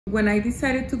When I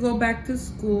decided to go back to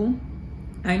school,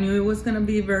 I knew it was going to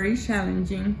be very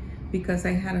challenging because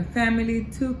I had a family,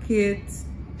 2 kids,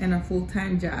 and a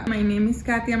full-time job. My name is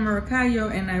Kathia Maracayo,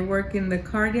 and I work in the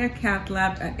cardiac cath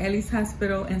lab at Ellis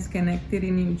Hospital in Schenectady,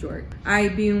 New York.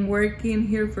 I've been working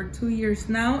here for 2 years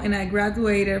now, and I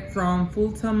graduated from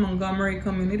Fulton-Montgomery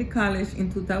Community College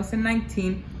in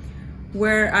 2019,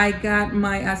 where I got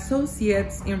my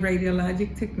associates in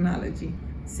radiologic technology.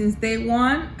 Since day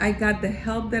one, I got the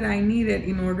help that I needed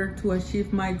in order to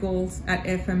achieve my goals at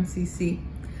FMCC.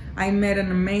 I met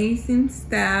an amazing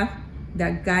staff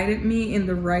that guided me in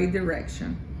the right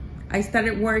direction. I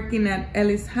started working at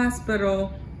Ellis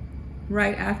Hospital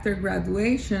right after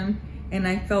graduation, and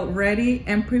I felt ready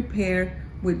and prepared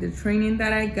with the training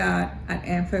that I got at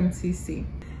FMCC.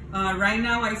 Right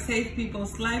now, I save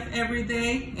people's life every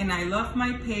day, and I love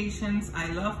my patients,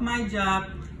 I love my job,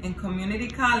 and community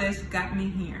college got me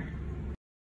here.